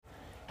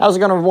How's it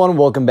going, everyone?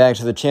 Welcome back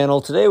to the channel.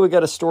 Today we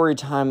got a story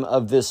time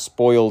of this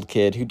spoiled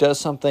kid who does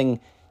something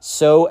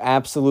so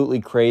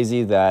absolutely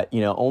crazy that,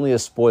 only a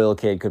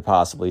spoiled kid could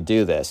possibly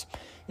do this.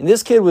 And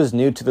this kid was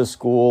new to the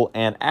school,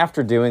 and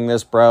after doing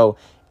this,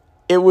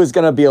 it was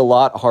going to be a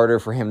lot harder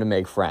for him to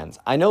make friends.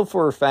 I know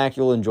for a fact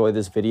you'll enjoy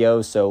this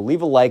video, so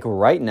leave a like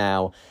right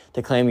now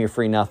to claim your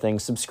free nothing.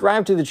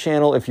 Subscribe to the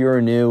channel if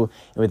you're new.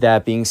 And with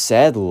that being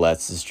said,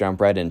 let's just jump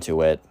right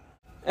into it.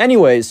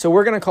 Anyways, so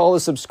we're going to call a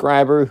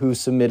subscriber who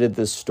submitted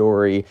this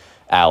story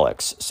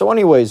Alex. So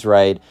anyways,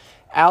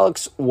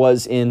 Alex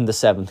was in the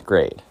 7th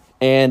grade,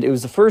 and it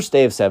was the first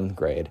day of 7th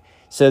grade.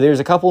 So there's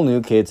a couple new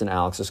kids in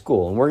Alex's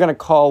school, and we're going to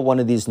call one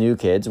of these new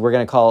kids, we're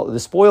going to call the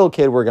spoiled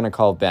kid, we're going to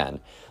call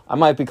Ben. I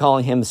might be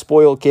calling him the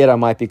spoiled kid, I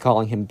might be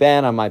calling him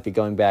Ben, I might be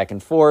going back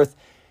and forth.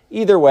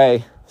 Either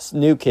way, this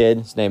new kid,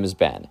 his name is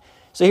Ben.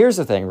 So here's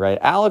the thing,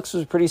 Alex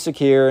was pretty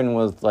secure and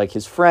with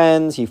his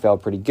friends, he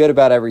felt pretty good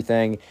about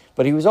everything,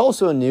 but he was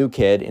also a new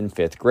kid in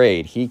 5th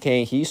grade.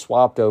 He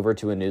swapped over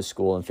to a new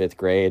school in 5th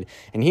grade,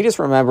 and he just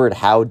remembered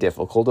how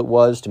difficult it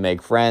was to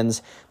make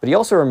friends, but he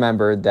also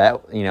remembered that,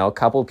 a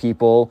couple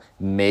people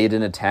made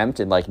an attempt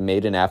and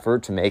made an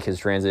effort to make his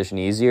transition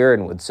easier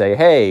and would say,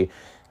 hey,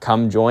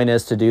 come join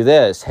us to do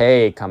this.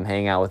 Hey, come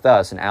hang out with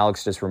us. And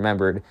Alex just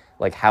remembered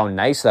how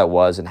nice that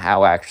was and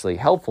how actually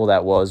helpful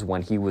that was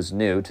when he was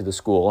new to the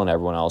school and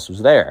everyone else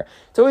was there.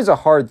 It's always a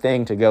hard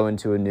thing to go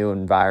into a new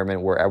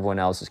environment where everyone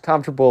else is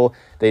comfortable,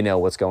 they know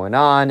what's going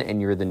on,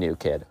 and you're the new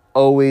kid.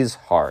 Always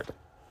hard.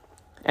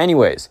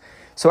 Anyways,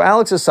 so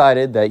Alex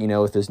decided that,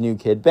 with this new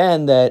kid,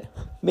 Ben, that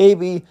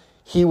maybe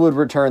he would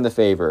return the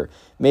favor.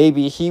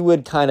 Maybe he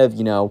would kind of,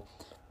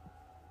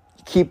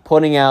 keep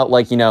putting out,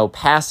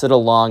 pass it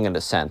along in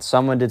a sense.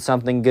 Someone did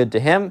something good to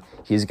him,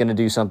 he's going to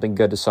do something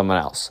good to someone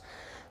else.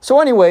 So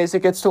anyways,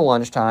 it gets to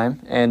lunchtime,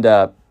 and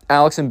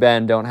Alex and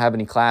Ben don't have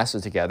any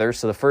classes together,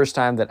 so the first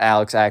time that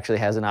Alex actually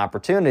has an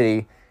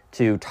opportunity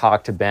to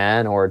talk to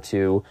Ben or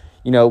to,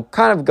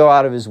 kind of go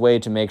out of his way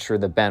to make sure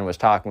that Ben was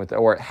talking with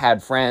or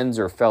had friends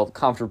or felt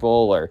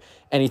comfortable or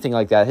anything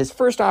like that, his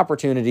first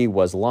opportunity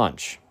was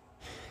lunch.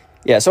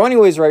 Yeah, so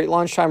anyways,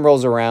 lunchtime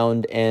rolls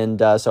around, and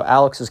so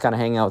Alex is kind of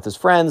hanging out with his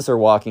friends. They're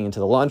walking into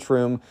the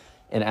lunchroom,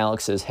 and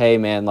Alex says, hey,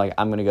 man,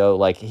 I'm going to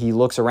go. He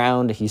looks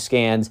around, he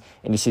scans,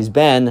 and he sees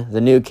Ben, the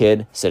new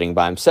kid, sitting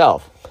by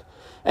himself.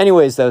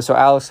 Anyways, though, so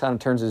Alex kind of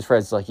turns to his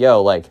friends,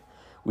 yo,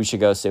 we should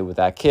go sit with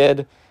that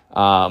kid.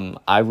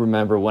 I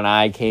remember when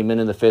I came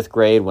in the 5th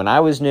grade when I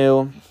was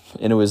new,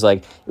 and it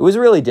was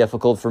really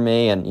difficult for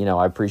me, and,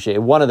 I appreciate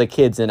it. One of the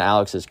kids in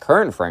Alex's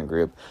current friend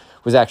group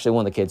was actually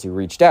one of the kids who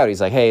reached out.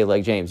 He's like,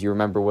 hey, James, you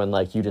remember when,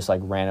 you just,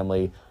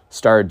 randomly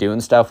started doing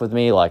stuff with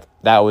me?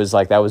 That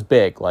was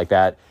big.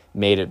 That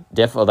made it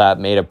that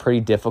made a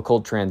pretty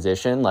difficult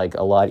transition,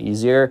 a lot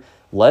easier.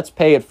 Let's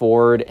pay it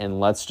forward,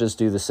 and let's just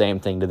do the same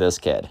thing to this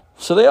kid.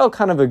 So they all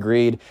kind of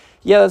agreed,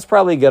 yeah, that's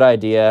probably a good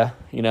idea.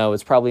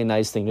 It's probably a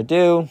nice thing to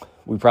do.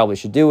 We probably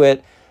should do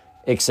it,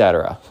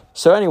 etc.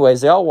 So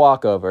anyways, they all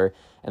walk over,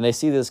 and they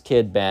see this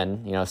kid,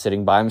 Ben,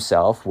 sitting by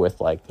himself with,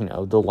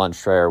 the lunch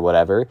tray or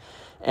whatever.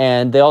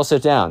 And they all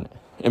sit down,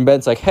 and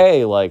Ben's like,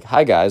 hey,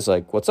 hi guys,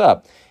 what's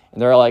up?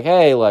 And they're like,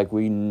 hey,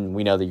 we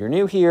know that you're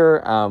new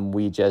here.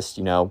 We just,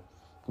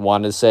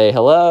 wanted to say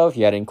hello. If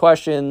you had any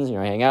questions,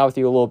 hang out with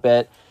you a little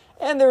bit.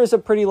 And there was a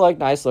pretty,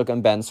 nice look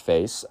on Ben's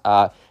face.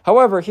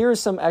 However, here's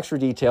some extra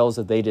details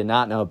that they did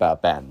not know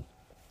about Ben.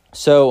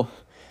 So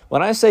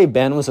when I say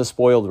Ben was a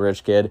spoiled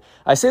rich kid,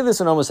 I say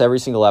this in almost every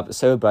single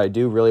episode, but I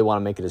do really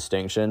want to make a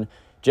distinction.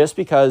 Just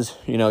because,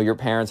 your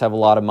parents have a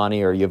lot of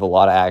money or you have a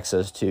lot of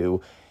access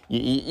to,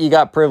 you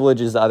got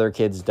privileges that other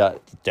kids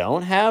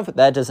don't have,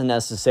 that doesn't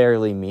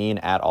necessarily mean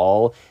at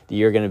all that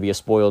you're going to be a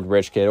spoiled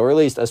rich kid, or at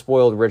least a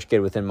spoiled rich kid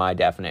within my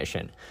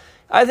definition.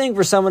 I think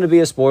for someone to be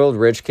a spoiled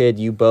rich kid,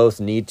 you both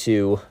need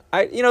to,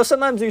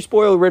 sometimes there's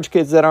spoiled rich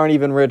kids that aren't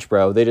even rich,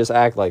 bro. They just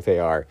act like they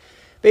are.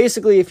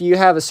 Basically, if you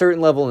have a certain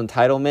level of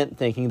entitlement,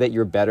 thinking that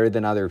you're better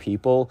than other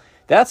people,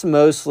 that's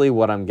mostly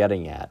what I'm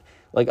getting at.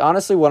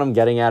 Honestly, what I'm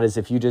getting at is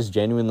if you just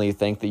genuinely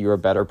think that you're a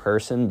better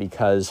person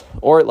because,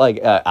 or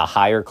a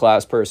higher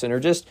class person, or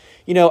just,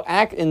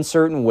 act in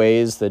certain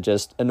ways that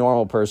just a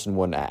normal person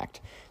wouldn't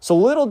act. So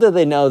little did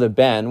they know that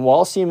Ben,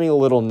 while seeming a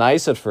little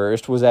nice at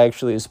first, was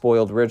actually a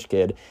spoiled rich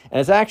kid.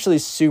 And it's actually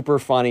super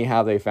funny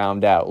how they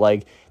found out.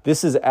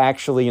 This is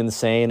actually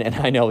insane, and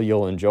I know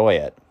you'll enjoy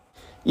it.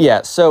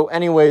 Yeah, so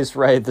anyways,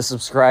 the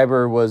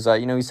subscriber was,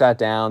 he sat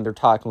down, they're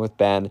talking with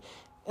Ben,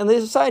 and they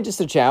decided just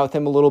to chat with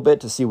him a little bit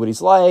to see what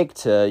he's like,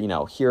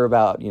 to, hear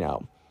about,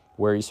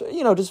 where he's,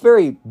 just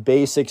very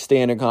basic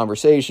standard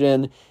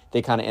conversation.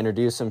 They kind of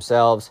introduced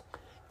themselves.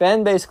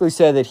 Ben basically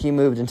said that he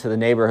moved into the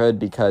neighborhood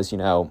because,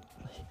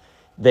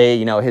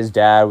 his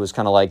dad was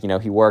kind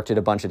of he worked at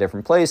a bunch of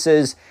different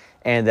places,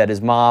 and that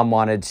his mom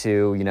wanted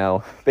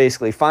to,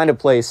 basically find a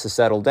place to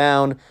settle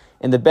down,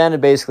 and that Ben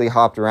had basically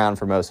hopped around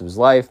for most of his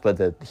life, but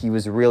that he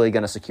was really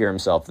going to secure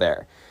himself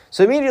there.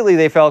 So immediately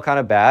they felt kind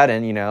of bad,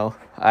 and,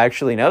 I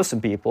actually know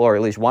some people, or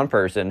at least one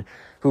person,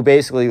 who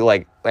basically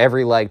like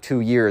every like 2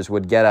 years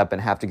would get up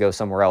and have to go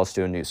somewhere else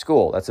to a new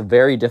school. That's a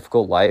very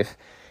difficult life.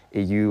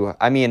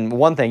 I mean,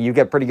 one thing, you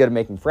get pretty good at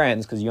making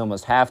friends because you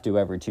almost have to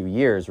every 2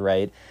 years,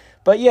 right?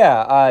 But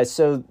yeah,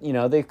 so, you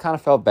know, they kind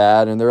of felt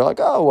bad, and they're like,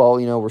 oh, well,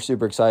 you know, we're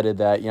super excited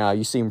that, you know,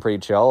 you seem pretty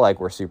chill. Like,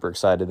 we're super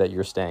excited that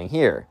you're staying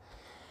here.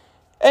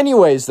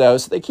 Anyways, though,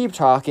 so they keep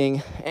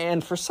talking,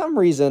 and for some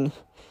reason,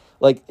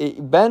 like,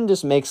 Ben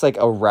just makes, like,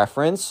 a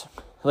reference,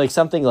 like,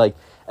 something like,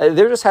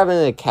 they're just having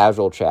a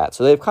casual chat.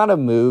 So they've kind of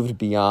moved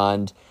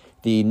beyond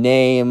the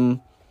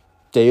name,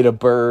 date of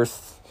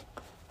birth,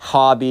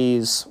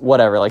 hobbies,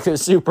 whatever, like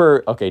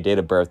okay, date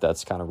of birth,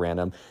 that's kind of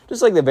random.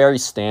 Just like the very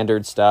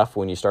standard stuff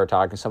when you start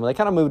talking to someone, they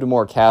kind of move to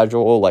more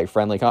casual, like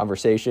friendly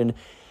conversation.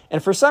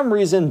 And for some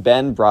reason,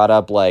 Ben brought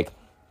up like,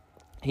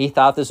 he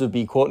thought this would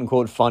be quote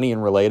unquote funny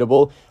and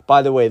relatable.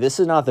 By the way, this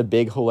is not the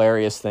big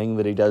hilarious thing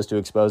that he does to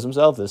expose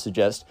himself. This is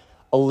just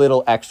a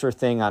little extra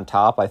thing on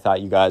top I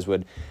thought you guys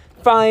would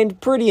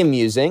find pretty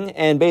amusing.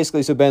 And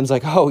basically, so Ben's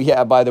like, oh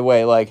yeah, by the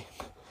way, like,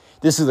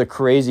 this is the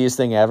craziest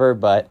thing ever,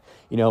 but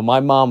you know, my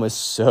mom was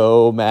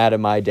so mad at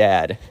my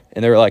dad.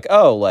 And they were like,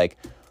 oh, like,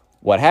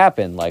 what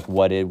happened? Like,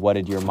 what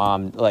did your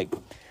mom, like,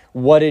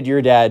 what did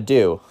your dad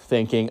do?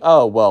 Thinking,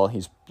 oh, well,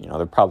 he's, you know,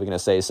 they're probably going to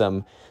say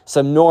some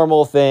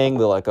normal thing.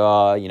 They're like,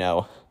 oh, you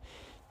know,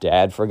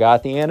 dad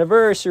forgot the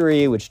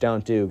anniversary, which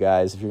don't do,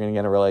 guys. If you're going to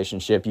get in a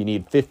relationship, you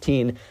need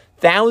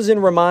 15,000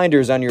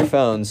 reminders on your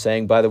phone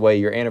saying, by the way,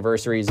 your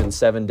anniversary is in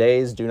 7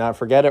 days. Do not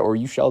forget it or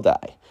you shall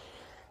die.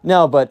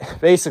 No, but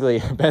basically,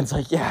 Ben's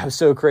like, yeah, it was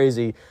so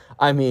crazy.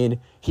 I mean,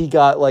 he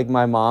got, like,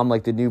 my mom,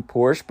 like, the new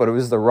Porsche, but it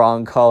was the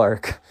wrong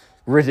color.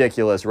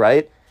 Ridiculous,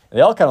 right? And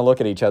they all kind of look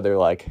at each other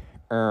like,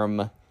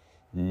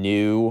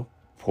 new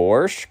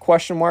Porsche?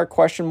 Question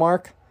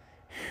mark?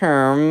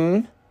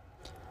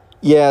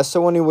 Yeah,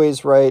 so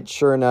anyways, right,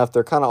 sure enough,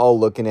 they're kind of all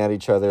looking at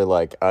each other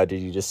like,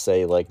 did you just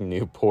say, like,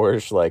 new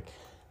Porsche? Like,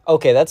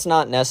 okay, that's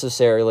not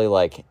necessarily,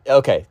 like,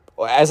 okay.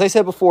 As I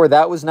said before,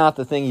 that was not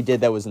the thing he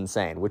did that was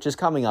insane, which is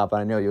coming up,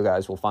 and I know you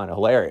guys will find it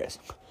hilarious.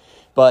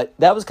 But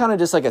that was kind of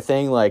just like a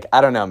thing, like,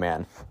 I don't know,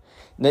 man.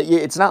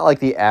 It's not like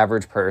the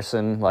average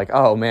person, like,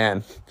 oh,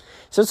 man.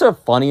 It's just a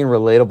funny and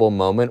relatable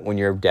moment when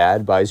your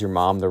dad buys your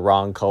mom the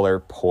wrong color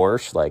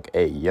Porsche. Like,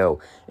 hey,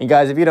 yo. And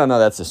guys, if you don't know,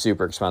 that's a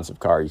super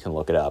expensive car. You can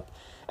look it up.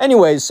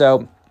 Anyways,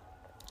 so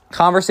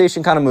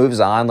conversation kind of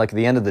moves on. Like, at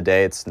the end of the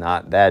day, it's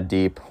not that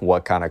deep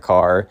what kind of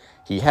car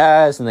he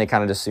has. And they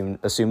kind of just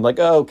assumed like,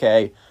 oh,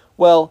 okay,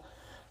 well,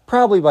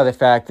 probably by the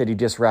fact that he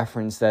just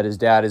referenced that his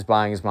dad is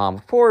buying his mom a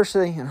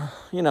Porsche,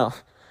 you know,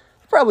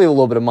 probably a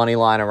little bit of money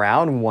lying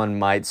around, one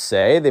might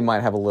say. They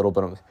might have a little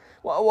bit of,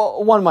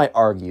 well, one might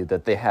argue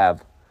that they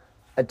have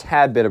a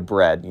tad bit of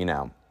bread, you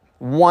know.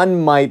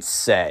 One might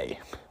say.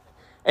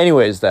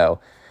 Anyways, though,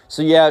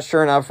 so yeah,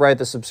 sure enough, right,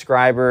 the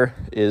subscriber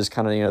is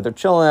kind of, you know, they're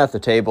chilling at the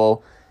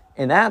table,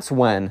 and that's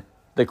when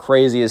the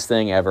craziest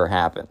thing ever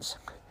happens.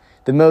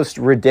 The most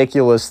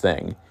ridiculous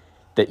thing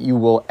that you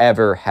will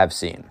ever have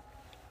seen.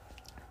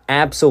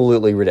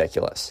 Absolutely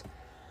ridiculous.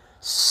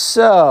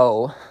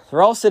 So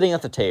they're all sitting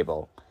at the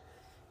table,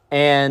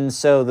 and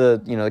so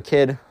the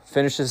kid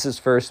finishes his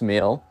first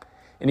meal,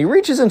 and he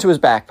reaches into his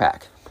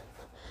backpack.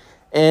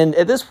 And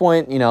at this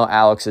point, you know,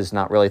 Alex is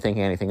not really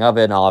thinking anything of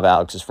it, and all of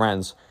Alex's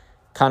friends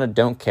kind of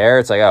don't care.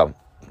 It's like, oh,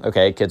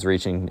 okay, kid's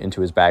reaching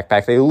into his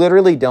backpack. They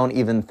literally don't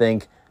even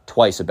think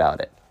twice about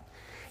it.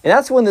 And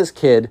that's when this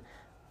kid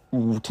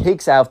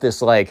takes out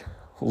this like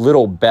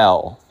little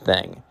bell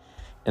thing,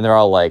 and they're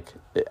all like,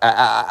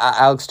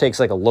 Alex takes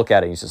like a look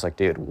at it, and he's just like,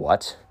 dude,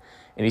 what?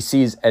 And he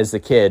sees as the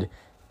kid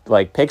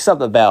like picks up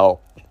the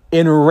bell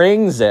and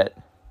rings it,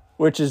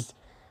 which is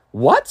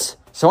what?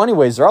 So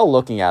anyways, they're all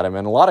looking at him,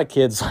 and a lot of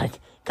kids like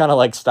kind of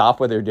like stop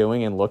what they're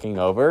doing and looking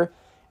over.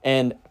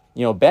 And,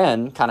 you know,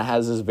 Ben kind of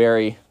has this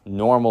very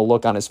normal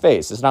look on his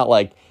face. It's not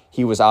like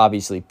he was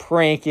obviously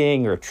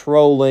pranking or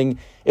trolling.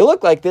 It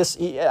looked like this.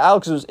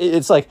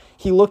 It's like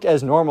he looked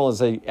as normal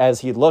as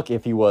he'd look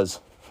if he was,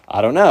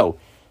 I don't know,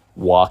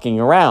 walking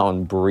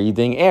around,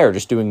 breathing air,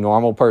 just doing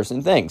normal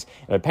person things.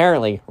 And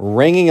apparently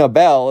ringing a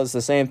bell is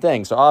the same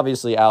thing. So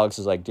obviously Alex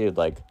is like, dude,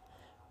 like,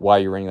 why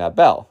are you ringing that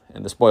bell?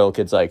 And the spoiled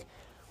kid's like,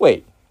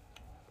 wait,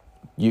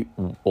 you,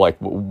 like,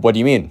 what do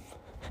you mean?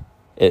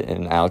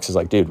 And Alex is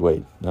like, dude,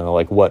 wait, no,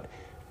 like, what?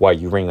 Why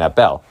you ring that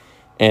bell?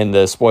 And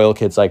the spoiled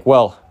kid's like,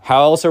 well,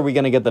 how else are we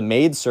going to get the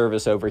maid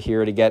service over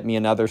here to get me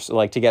another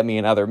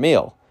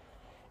meal?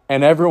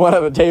 And everyone at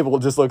the table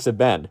just looks at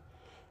Ben.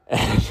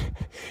 And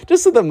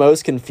just with the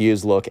most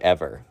confused look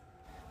ever.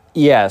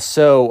 Yeah,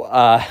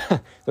 so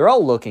they're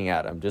all looking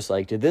at him, just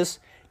like, did this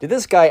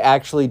guy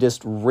actually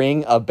just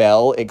ring a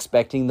bell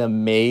expecting the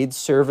maid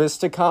service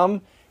to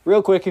come?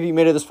 Real quick, if you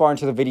made it this far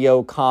into the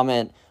video,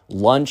 comment,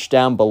 lunch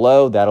down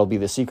below. That'll be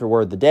the secret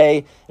word of the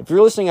day. If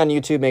you're listening on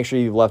YouTube, make sure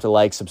you've left a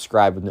like,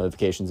 subscribe with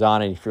notifications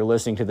on. And if you're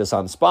listening to this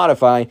on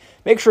Spotify,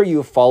 make sure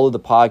you follow the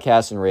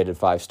podcast and rate it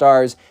 5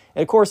 stars.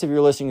 And of course, if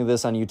you're listening to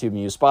this on YouTube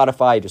and use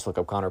Spotify, just look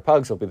up Connor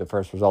Pugs. It'll be the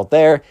first result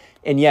there.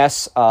 And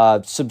yes,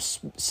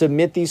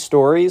 submit these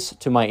stories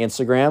to my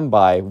Instagram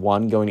by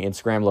going to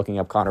Instagram, looking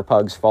up Connor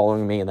Pugs,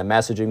 following me, and then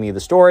messaging me the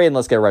story. And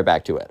let's get right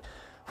back to it.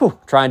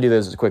 Try and do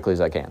this as quickly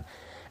as I can.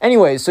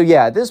 Anyway, so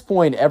yeah, at this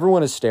point,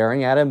 everyone is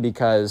staring at him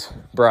because,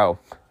 bro,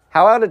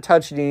 how out of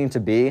touch do you need to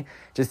be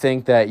to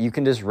think that you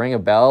can just ring a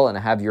bell and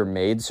have your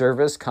maid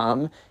service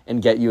come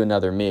and get you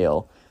another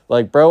meal?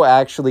 Like, bro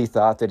actually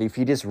thought that if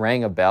he just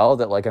rang a bell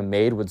that, like, a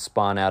maid would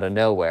spawn out of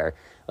nowhere.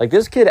 Like,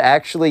 this kid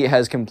actually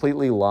has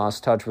completely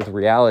lost touch with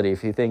reality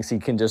if he thinks he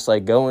can just,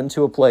 like, go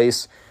into a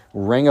place,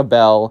 ring a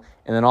bell,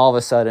 and then all of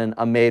a sudden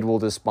a maid will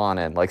just spawn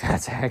in. Like,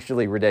 that's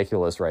actually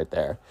ridiculous right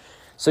there.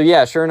 So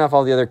yeah, sure enough,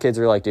 all the other kids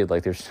are like, dude,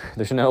 like,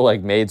 there's no,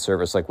 like, maid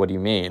service. Like, what do you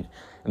mean?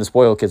 And the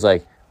spoiled kid's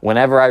like,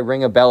 whenever I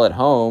ring a bell at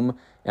home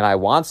and I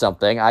want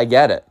something, I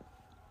get it.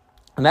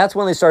 And that's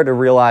when they started to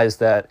realize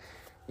that,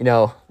 you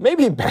know,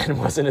 maybe Ben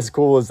wasn't as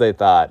cool as they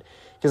thought.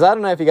 Because I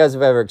don't know if you guys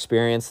have ever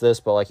experienced this,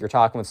 but, like, you're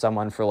talking with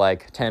someone for,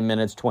 like, 10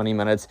 minutes, 20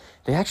 minutes.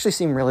 They actually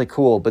seem really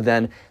cool, but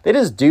then they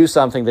just do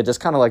something that just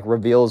kind of, like,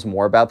 reveals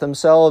more about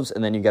themselves,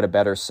 and then you get a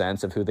better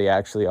sense of who they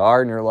actually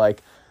are, and you're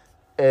like,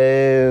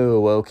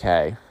 oh,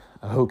 okay.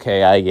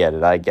 Okay, I get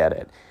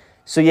it.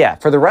 So yeah,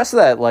 for the rest of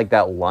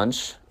that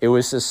lunch, it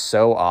was just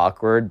so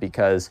awkward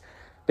because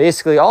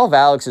basically all of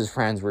Alex's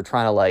friends were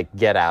trying to, like,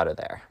 get out of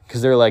there.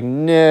 Because they're like,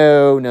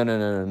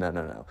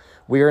 no.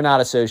 We are not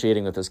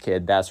associating with this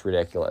kid. That's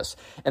ridiculous.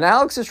 And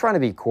Alex is trying to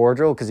be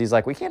cordial because he's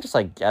like, we can't just,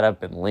 like, get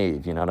up and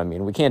leave. You know what I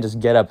mean? We can't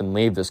just get up and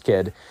leave this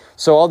kid.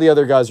 So all the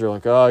other guys are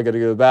like, oh, I got to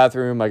go to the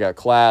bathroom. I got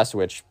class,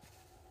 which,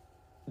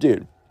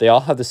 dude, they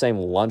all have the same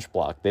lunch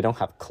block. They don't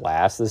have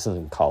class. This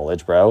isn't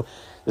college, bro.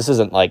 This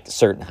isn't, like,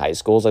 certain high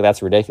schools. Like,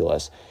 that's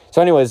ridiculous.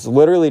 So anyways,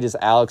 literally just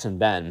Alex and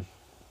Ben.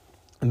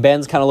 And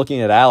Ben's kind of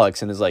looking at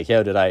Alex and is like,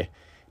 yo, did I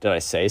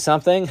say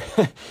something?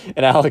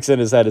 And Alex in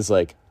his head is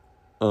like,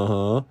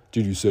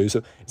 did you say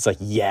so? It's like,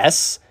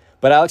 yes.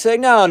 But Alex is like,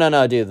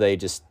 no, dude. They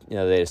just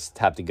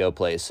have to go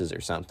places or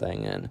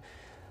something. And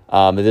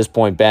at this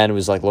point, Ben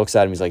was like, looks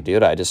at him. He's like,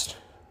 dude,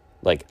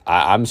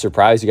 I'm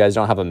surprised you guys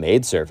don't have a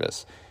maid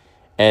service.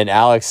 And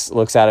Alex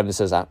looks at him and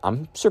says,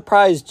 I'm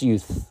surprised you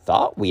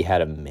thought we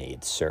had a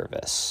maid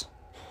service.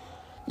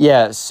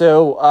 Yeah,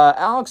 so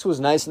Alex was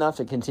nice enough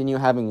to continue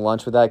having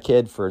lunch with that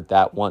kid for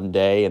that one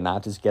day and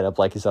not just get up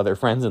like his other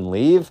friends and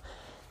leave.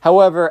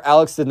 However,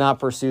 Alex did not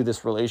pursue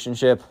this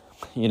relationship.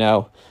 You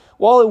know,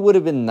 while it would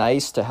have been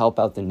nice to help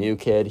out the new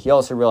kid, he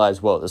also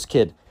realized, whoa, this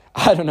kid,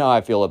 I don't know how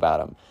I feel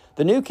about him.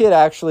 The new kid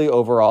actually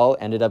overall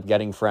ended up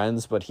getting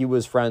friends, but he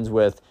was friends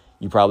with,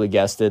 you probably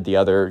guessed it, the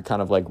other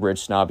kind of like rich,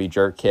 snobby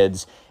jerk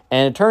kids.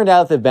 And it turned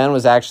out that Ben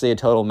was actually a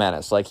total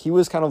menace. Like, he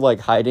was kind of like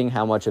hiding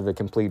how much of a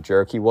complete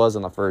jerk he was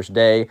on the first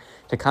day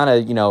to kind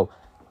of, you know,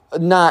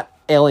 not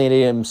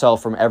alienate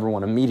himself from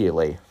everyone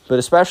immediately. But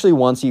especially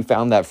once he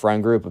found that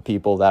friend group of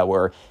people that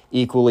were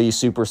equally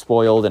super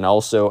spoiled and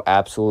also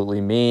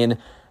absolutely mean,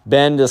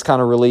 Ben just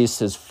kind of released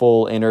his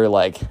full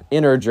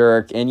inner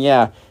jerk. And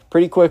yeah,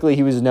 pretty quickly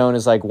he was known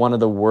as like one of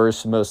the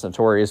worst, most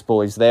notorious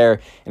bullies there.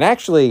 And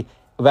actually,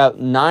 about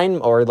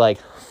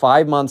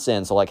 5 months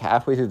in, so like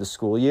halfway through the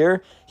school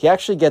year, he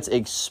actually gets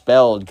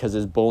expelled because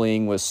his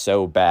bullying was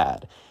so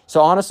bad.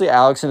 So honestly,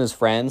 Alex and his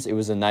friends, it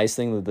was a nice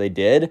thing that they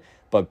did,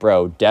 but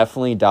bro,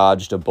 definitely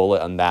dodged a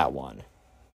bullet on that one.